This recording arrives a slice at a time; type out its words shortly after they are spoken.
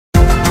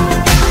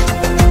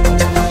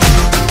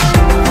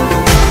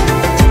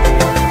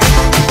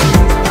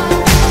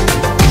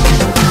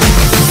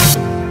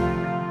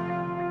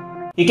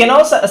You can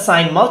also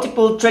assign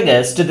multiple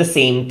triggers to the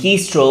same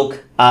keystroke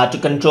to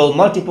control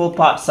multiple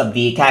parts of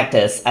the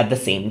characters at the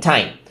same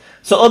time.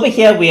 So over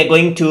here, we are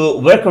going to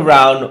work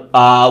around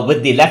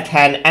with the left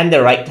hand and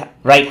the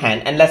right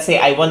hand. And let's say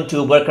I want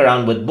to work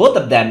around with both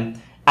of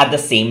them at the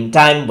same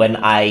time when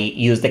I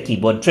use the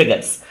keyboard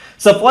triggers.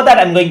 So for that,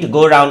 I'm going to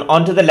go around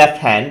onto the left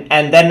hand,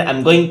 and then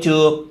I'm going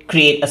to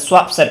create a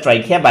swap set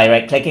right here by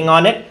right clicking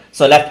on it.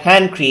 So left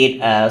hand, create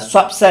a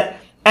swap set,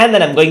 and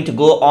then I'm going to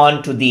go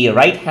on to the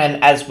right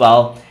hand as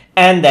well,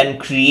 and then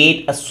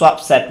create a swap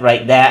set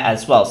right there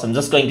as well. So I'm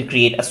just going to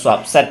create a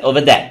swap set over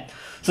there.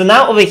 So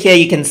now over here,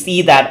 you can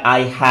see that I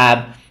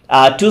have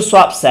two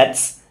swap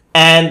sets,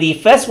 and the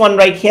first one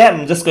right here,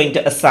 I'm just going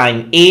to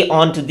assign A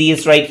onto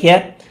these right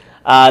here,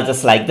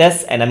 just like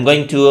this, and I'm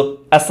going to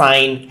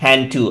assign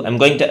hand 2. I'm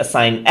going to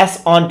assign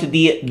S onto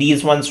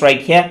these ones right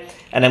here,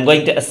 and I'm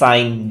going to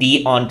assign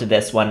D onto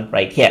this one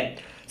right here.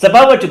 So if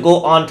I were to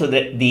go on to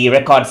the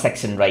record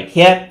section right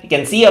here, you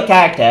can see your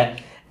character,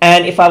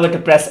 and if I were to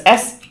press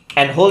S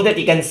and hold it,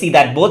 you can see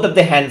that both of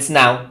the hands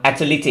now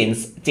actually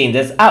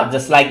changes out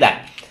just like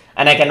that.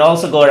 And I can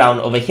also go around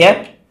over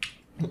here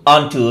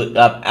onto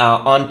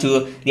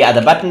the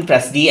other button,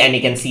 press D, and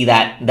you can see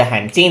that the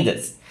hand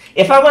changes.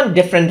 If I want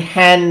different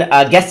hand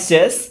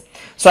gestures,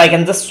 so I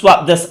can just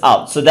swap this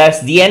out. So there's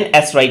D and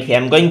S right here.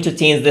 I'm going to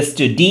change this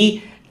to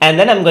D, and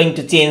then I'm going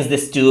to change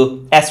this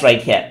to S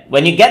right here.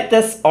 When you get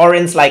this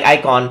orange like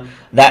icon,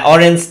 that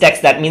orange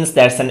text, that means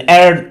there's an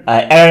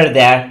error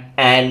there,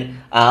 and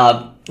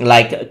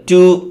like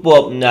two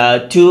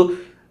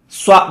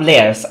swap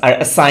layers are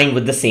assigned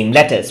with the same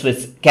letters,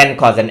 which can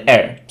cause an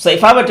error. So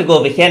if I were to go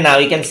over here now,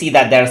 you can see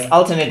that there's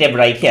alternative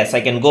right here. So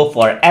I can go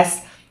for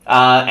S,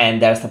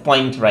 and there's a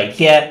point right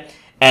here,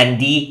 and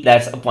D,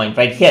 there's a point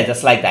right here,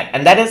 just like that.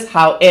 And that is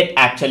how it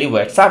actually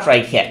works out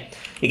right here.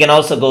 You can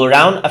also go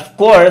around, of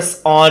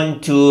course,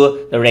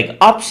 onto the rig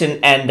option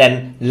and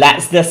then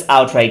latch this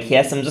out right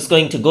here. So I'm just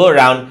going to go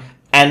around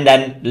and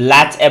then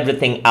latch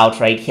everything out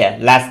right here.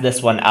 Latch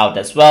this one out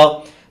as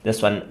well.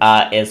 This one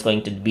is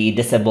going to be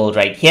disabled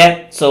right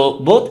here. So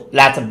both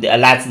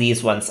latch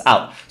these ones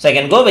out. So I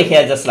can go over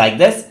here just like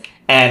this,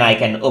 and I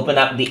can open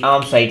up the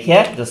arms right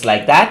here just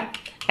like that,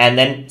 and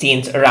then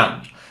change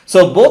around.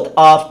 So both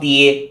of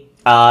the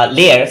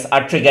layers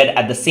are triggered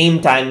at the same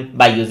time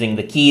by using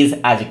the keys,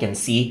 as you can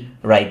see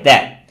right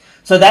there.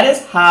 So that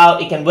is how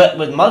you can work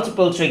with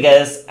multiple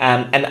triggers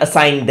and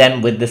assign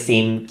them with the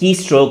same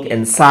keystroke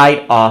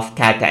inside of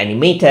Character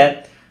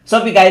Animator. So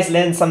hope you guys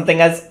learned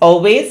something as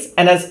always,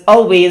 and as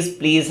always,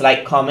 please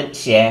like, comment,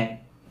 share,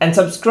 and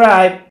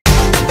subscribe.